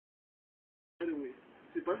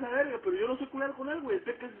pasa verga, pero yo no sé cuidar con él, güey.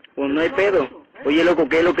 Pues no hay pedo. Oye, loco,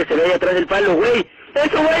 ¿qué es lo que se ve ahí atrás del palo, güey?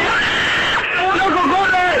 ¡Eso, güey! ¡Loco,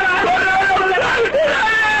 corre! ¡Corre!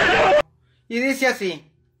 Y dice así.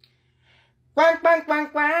 Cuan, cuan, cuan,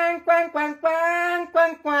 cuan, cuan, cuan, cuan,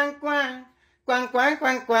 cuan, cuan, cuan. Cuan, cuan,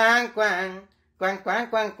 cuan, cuan, cuan. Cuan, cuan,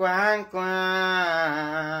 cuan, cuan,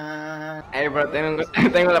 cuan. Hey, bro,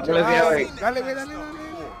 tengo la policía, güey. Dale, dale, dale.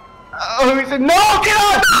 Oh, me dice, ¡no! ¡Get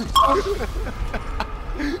up!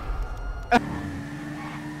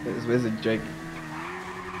 This was a Drake.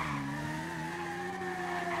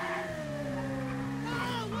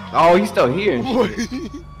 Oh, he's still here.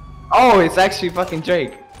 Oh, it's actually fucking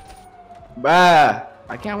Drake. Bruh,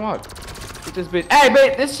 I can't walk. Get this bitch. Hey,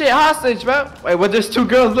 bitch, this shit hostage, bro. Wait, what? There's two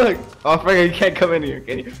girls. Look. Oh, frick, you can't come in here,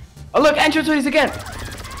 can you? Oh, look, entrance ways again.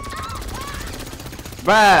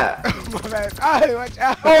 Bruh. My bad. Ay, watch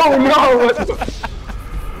out. Oh no! What the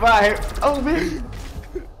Bye. Oh man.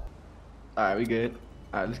 Alright, we good.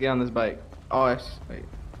 Alright, let's get on this bike. Oh, wait.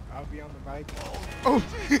 I'll be on the bike. Oh.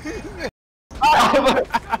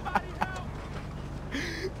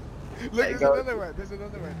 Look, there's another one. There's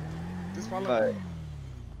another one. Just follow me. Alright,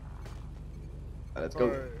 let's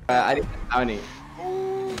go. I need.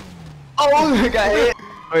 Oh, I got hit.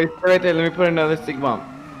 Wait, stay right there. Let me put another stick bomb.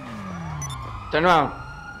 Turn around.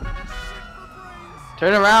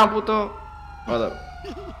 Turn around, puto. Hold up.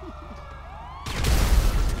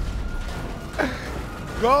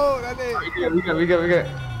 Go, that is. We good.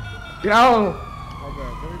 Get out.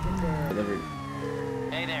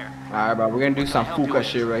 Hey there. Alright, bro, we're gonna do some fuka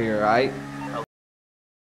shit right here, alright?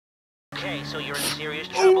 Okay, so you're in serious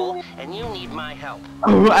trouble, and you need my help.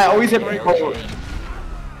 Oh, I always hit my goal.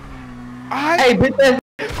 Hey, bitch ass.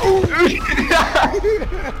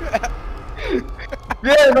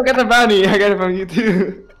 Yeah, look at the bounty. I got it from you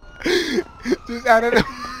too. Just out of the.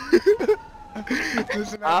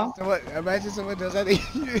 Just imagine someone does that.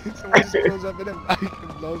 Someone just goes up in a bike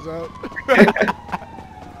and blows up.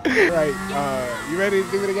 Right, you ready to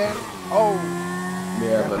do it again? Oh.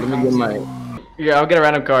 Yeah, but let me get my. Yeah, I'll get a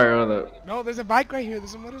random car. Hold up. No, there's a bike right here.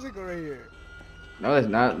 There's a motorcycle right here. No, there's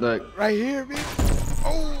not. Look. Right here, bitch.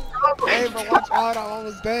 Oh. Hey, but watch out. I'm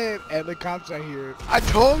almost dead. And the cops are here. I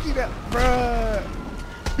told you that, bruh.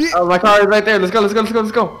 Oh, my car is right there. Let's go. Vamos.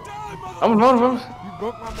 You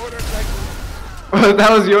broke my motorcycle. That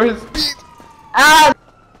was yours? Ah!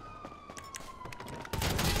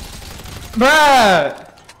 Bruh!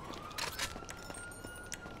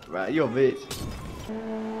 Bruh, you a bitch.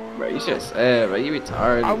 Bruh, you should've said, bruh, you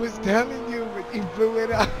retarded. I was telling you, but you blew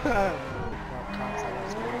it up. Bruh.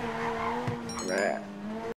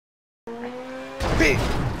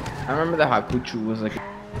 I remember that Hakuchu was like.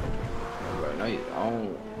 Bro, no, you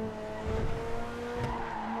don't.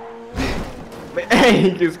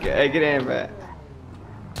 Hey, just get in, man.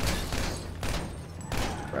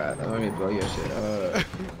 Bruh, don't let me blow your shit up.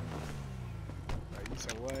 You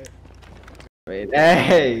said what? Wait,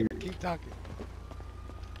 hey! Keep talking.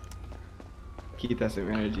 Keep that some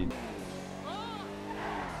energy.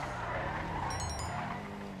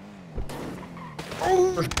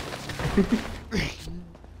 Oh!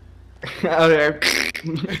 Out there.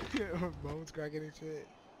 Bones cracking and shit.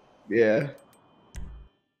 Yeah.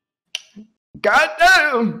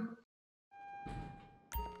 Goddamn!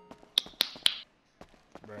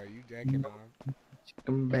 Bro, you jacking on.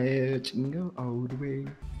 Chicken bad, chicken go all the way.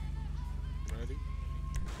 Ready?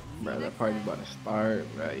 Bro, that party about to start,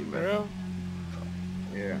 bro. You better. Real?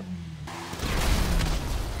 Yeah.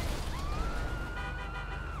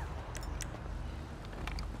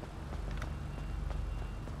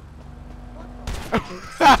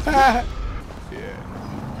 Yeah.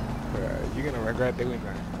 Bro, you're gonna regret doing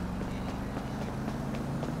that.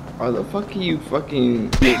 Why the fuck are you fucking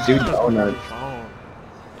dude on that phone?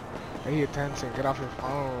 Pay attention, get off your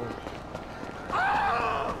phone.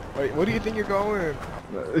 Wait, what do you think you're going?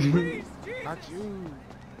 Not you.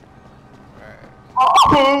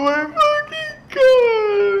 Oh my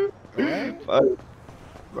fucking god! What?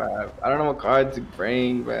 Bro, I don't know what card to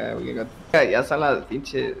bring, bro. We gonna go. Ya son las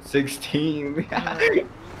pinche 16.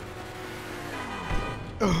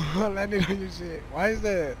 Oh, landing on your shit. Why is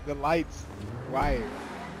the lights white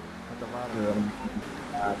at the bottom?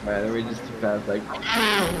 Man, we're just too fast. Like,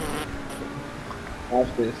 watch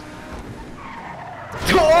this.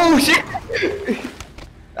 Oh shit!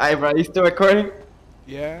 Alright, bro, you still recording?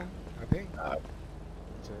 Yeah, I think.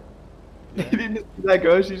 You didn't see that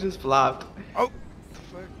girl? She just flopped. Oh, the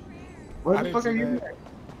fuck? What the fuck are you doing?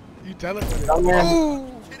 You teleported. Oh,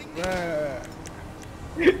 bruh.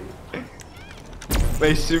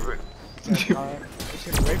 Wait, super. Shit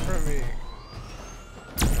away from me.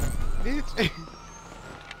 Bitch.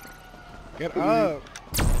 Get up.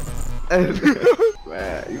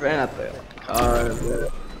 Man, you ran out there. Car, man.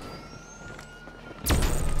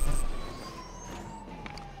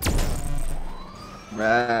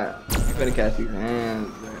 Man, you better catch these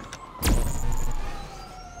hands, man.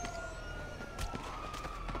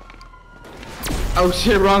 Oh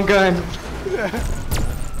shit, wrong gun.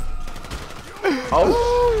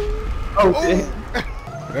 Oh shit.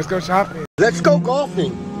 Let's go shopping. Let's go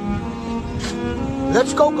golfing.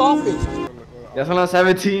 Let's go golfing. Yes, I'm on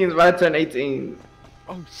 17s, about to turn 18.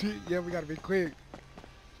 Oh shit, yeah, we gotta be quick.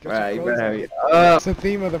 Get Right, you your better clothes hurry on. up. It's the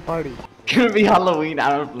theme of the party. It's gonna be Halloween,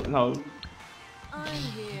 I don't know. I'm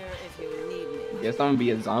here if you need me. Guess I'm gonna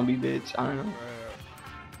be a zombie bitch, I don't know.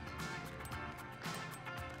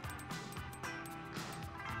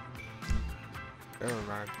 Never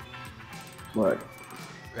mind. What?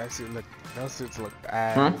 Those suits look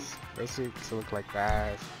ass. Those suits look like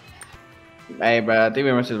ass. Hey, bro, I think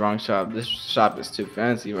we went to the wrong shop. This shop is too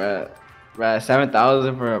fancy, bro. Bro,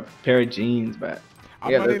 7,000 for a pair of jeans, bro.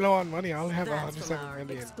 I'm running low on money. I only have That's from 107 our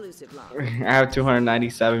million. exclusive line. I have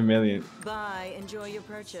 297 million. Bye. Enjoy your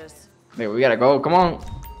purchase. Hey, we gotta go. Come on.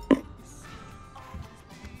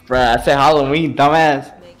 Bruh, I said Halloween,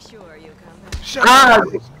 dumbass. Make sure you come back. Shut Ah! up.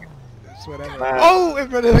 It's whatever. Oh, in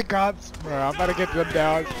front of the cops. Bro, I'm about to get them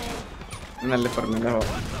down. Dale por pendejo.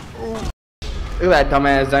 Look at that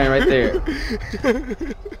dumbass down right there.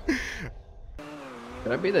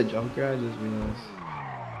 Could I be the Joker? I just realized.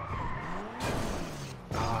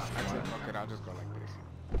 I'll just go like this.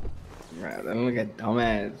 Right, then look at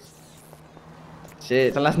dumbass.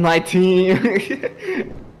 Shit, son las 19.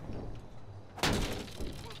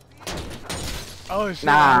 Oh shit.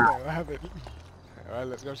 Nah. What happened? Alright,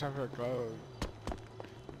 let's go shop for clothes.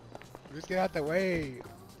 Just get out the way.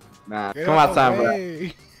 Nah, Get come out outside, the bro.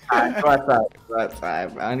 way. Alright, go outside. Go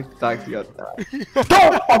outside, bro. I need to talk to you outside.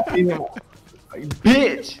 Don't fucking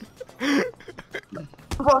bitch!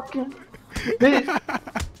 Fucking bitch!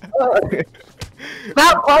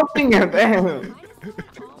 Stop fucking him, damn!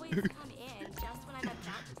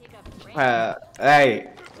 Hey.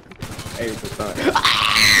 Hey, what's up?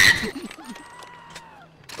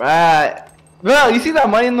 Right. Bro, you see that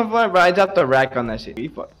money in the floor? Bro, I dropped a rack on that shit.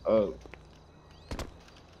 Oh.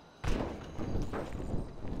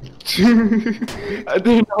 I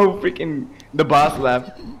didn't know freaking the boss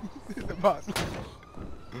left. The boss.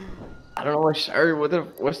 I don't know what shirt. What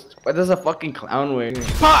does a fucking clown wear?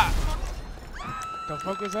 Fuck! The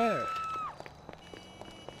fuck was that?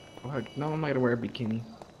 Fuck, no, I'm not gonna wear a bikini.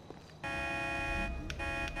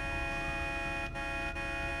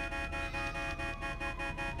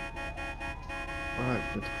 Fuck,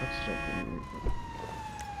 what the fuck should I do?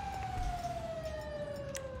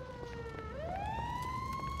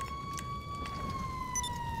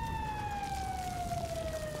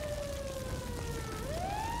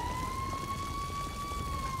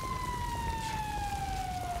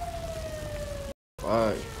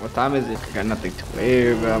 Fuck, what time is it? I got nothing to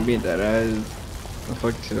wear, bro. I'm being that ass. What the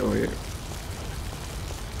fuck should I wear?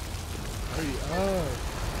 Hurry up.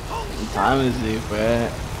 What time is it, bro?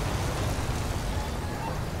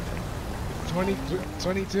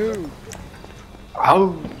 22.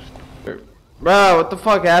 Oh, bro, what the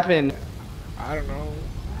fuck happened? I don't know.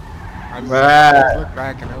 I just Bruh. looked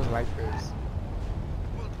back and it was like this.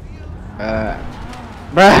 Bruh.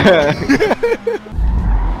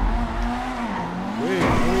 Wait,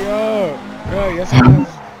 hurry up. Bro, ya son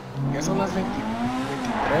las 23.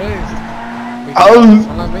 Oh.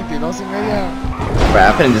 Son las 22:30. Bro,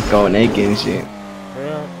 I'm finna just go naked and shit.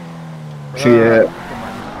 Bro. Yeah.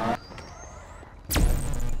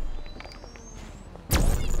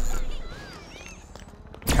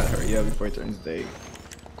 Gotta hurry up before it turns day.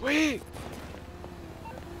 Quick.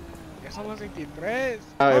 Ya son las 23.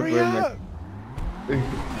 Alright, Hurry bro, up.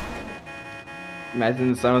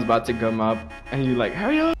 Imagine the sun was about to come up and you like,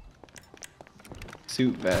 hurry up!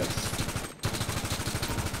 Suit vest.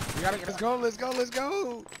 Let's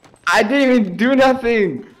go. I didn't even do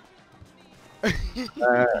nothing!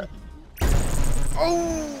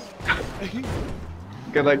 Oh!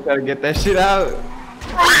 Good luck trying to get that shit out.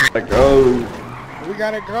 Like, oh. We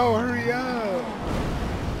gotta go, hurry up.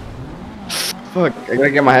 Fuck, I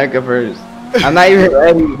gotta get my haircut first. I'm not even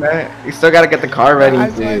ready, man. You still gotta get the car ready,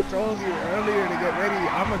 That's what I dude. told you earlier to get ready.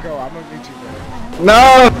 I'm gonna meet you there.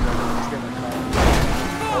 No! Let's get in the car.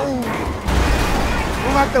 Oh!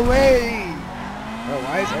 Move out the way! Bro,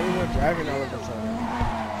 why is everyone driving all of a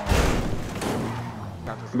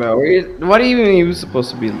sudden? Bro, what are you even supposed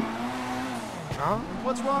to be? Huh?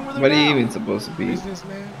 What's wrong with her What are you now? even supposed to be?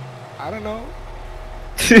 Businessman? I don't know.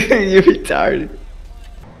 You're retarded.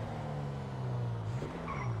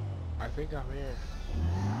 I think I'm here.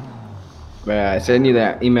 Bruh, I sent you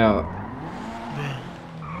that email.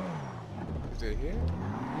 Is it here?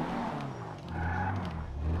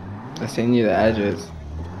 I sent you the address.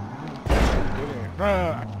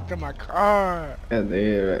 Bruh, I got my car. Yeah,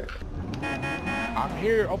 there. I'm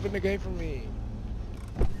here. Open the gate for me.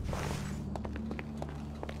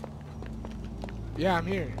 Yeah, I'm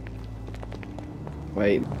here.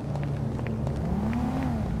 Wait.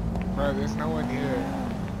 Bro, there's no one here.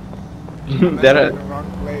 That I'm in the wrong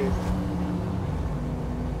place.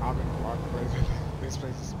 I'm in the wrong place. This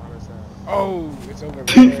place is smart as hell. Oh, it's over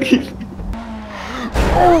there.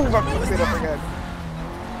 Oh, I'm gonna sit up again.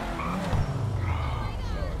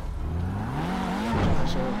 I'm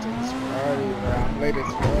show up to this party, bro. I'm late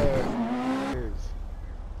as fuck.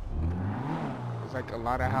 There's like a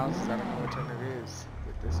lot of houses. I don't know which one it is.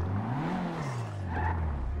 With this one.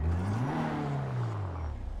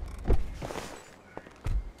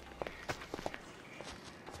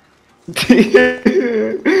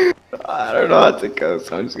 I don't know how to go,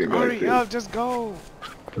 so I'm just gonna go. Hurry up, just go.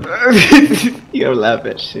 You don't laugh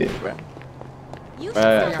at shit, bro. You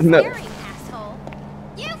stop no. staring, asshole.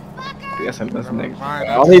 You fucker! Yes, I'm listening. Fine,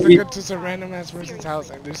 I Only just be- took it to some random ass person's house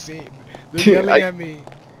and they're yelling at me.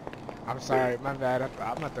 I'm sorry, my bad.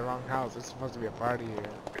 I'm at the wrong house. It's supposed to be a party here.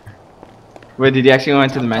 Wait, did you actually go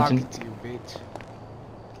into the I'm mansion? talking to you, bitch.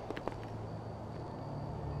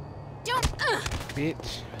 Don't.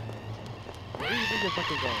 Bitch. Where do you think you're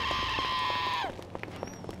fucking going?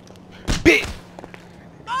 Bitch!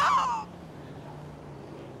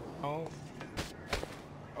 Oh.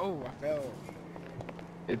 Oh, I fell.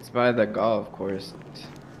 It's by the golf course.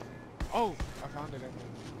 Oh, I found it.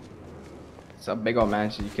 It's a big old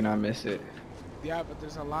mansion. You cannot miss it. Yeah, but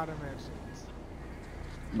there's a lot of mansions.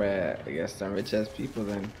 But I guess some rich ass people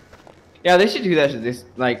then. Yeah, they should do that. This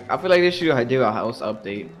like I feel like they should do a house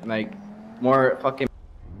update. Like more fucking.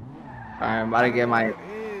 I'm about to get my. It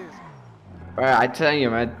is. Alright, I tell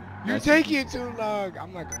you, man. You're taking it too long.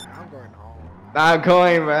 I'm going home. I'm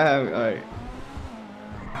going, man. Alright.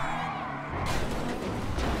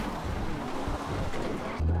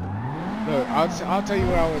 Look, I'll tell you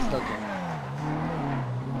what I was looking.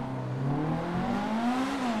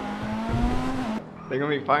 They're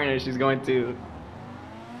gonna be firing her. She's going to.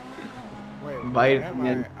 Wait, Bite where am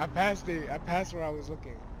and- I passed it. I passed where I was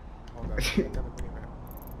looking. Hold on. I got the mini-map.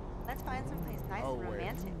 Let's find someplace nice Oh, and wait.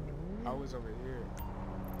 romantic. I was over here.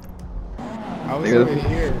 I was over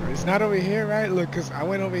here. It's not over here, right? Look, cause I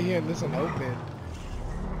went over here and this one open.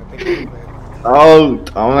 I think it opened. Oh,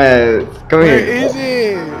 Thomas, come Where here. is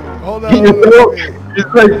it? Hold on.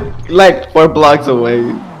 It's like 4 blocks away.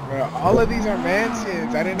 Bro, all of these are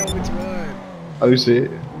mansions. I didn't know which one. Oh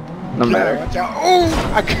shit. No Yeah, matter. watch out.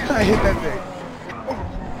 Oh, I hit that thing.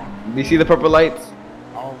 Do you see the purple lights?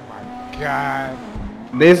 Oh my god.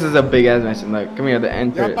 This is a big ass mansion. Look, come here. The Ya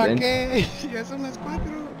enter. pa' The qué? Ya son las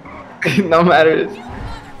 4. no matters.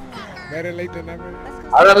 Better late than never.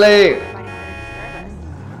 Órale.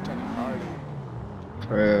 I'm trying to party.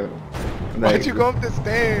 Bro. Why'd Like, you go up the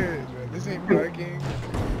stairs? Bro? This ain't parking.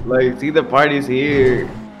 like, see the party's here.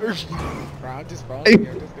 Bro, I'm just following you.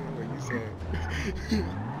 I'm just doing what you said.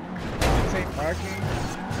 This ain't parking.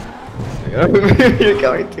 You're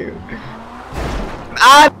going to.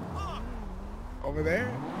 Ah! Over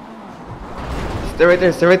there? Stay right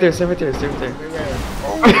there. Stay right there. Stay right there. Stay right there. Stay there.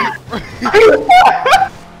 Oh. Tell me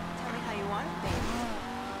how you want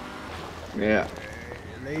it, Yeah.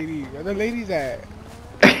 Lady, where the ladies at?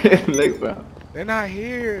 Look, bro. They're not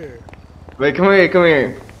here. Wait, come here. Come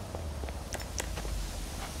here.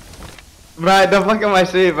 Bro, don't fuck up my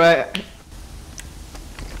shit, bro.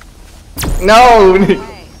 No!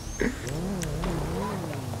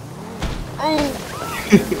 Oh!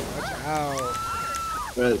 Watch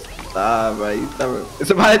out. Bro, stop, bro. You stop. It's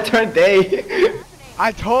about to turn day.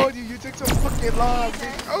 I told you, you took so fucking long,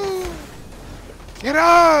 bitch. Oh! Get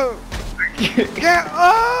up! Get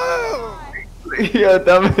up! Yo,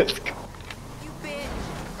 dumbass. you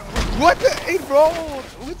bitch. What the? It rolled!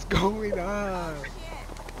 What's going on?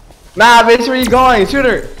 Nah, bitch, where you going? Shoot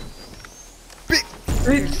her. Bitch!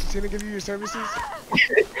 Bitch. She's gonna give you your services?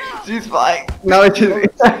 She's fine. No, it's just.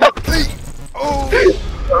 Oh! I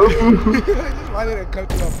just wanted to come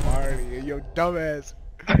to a party, yo dumbass.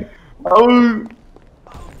 Oh.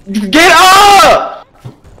 Get up!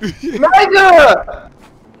 Nigga!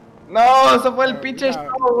 No, se fue el pinche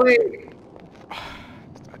show, güey.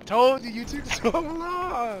 I told you, you took so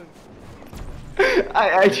long. I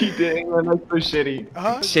actually didn't, man. That's so shitty.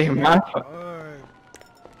 Huh? Shit, my fault.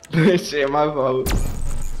 Shit, my fault.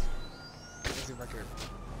 Let's see if I can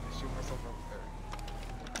shoot myself up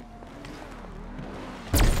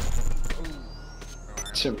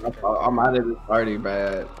Shit, I'm out of this party,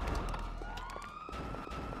 bad.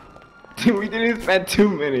 Dude, we didn't spend 2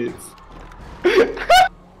 minutes. It's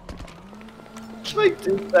like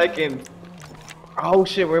 2 seconds. Oh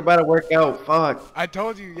shit, we're about to work out. Fuck. I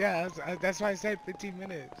told you, yeah. That's why I said 15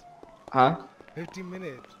 minutes. Huh? 15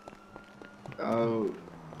 minutes. Oh.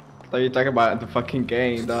 I thought you were talking about the fucking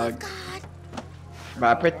game, dog.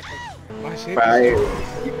 But My shit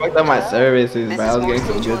you fucked up my services, but I was getting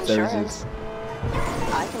some good services.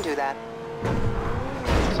 I can do that.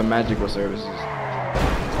 Some magical services.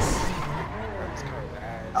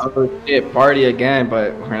 Oh shit, party again,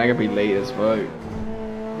 but we're not gonna be late as fuck.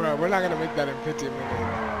 Bro, we're not gonna make that in 15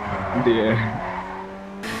 minutes. Yeah.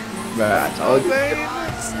 But I told you.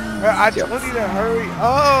 Bro, I told you to hurry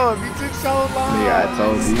up. You took so long. Yeah, I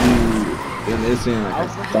told you. Didn't listen. I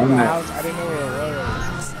was Like, looking at the house. I didn't know where it was.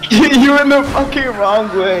 You in the fucking wrong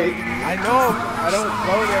way. I know. I don't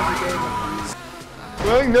go there every day.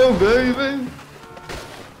 I know, baby.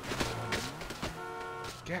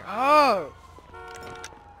 Get up.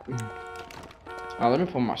 Oh, let me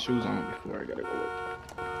put my shoes on before I gotta go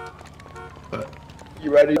work.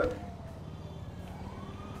 You ready?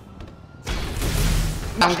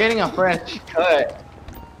 I'm getting a fresh cut.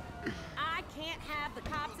 I can't have the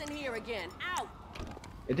cops in here again. Out!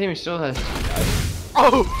 It didn't even show that.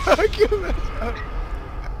 Oh, fuck you.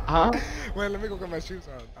 Huh? Wait, let me go get my shoes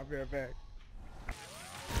on. I'll be right back.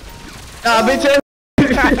 Ah, bitch.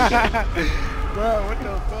 Bro, what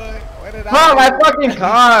the fuck? Where did Bro, my fucking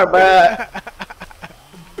car, bro.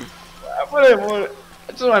 I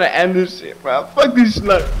just want to end this shit, bro. Fuck this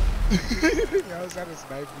slut. I was trying to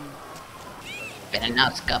snipe you. Better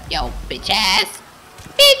not scuff yo bitch ass.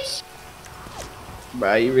 Bitch!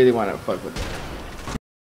 Bro, you really want to fuck with me.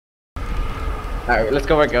 Alright, let's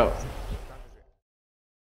go work out.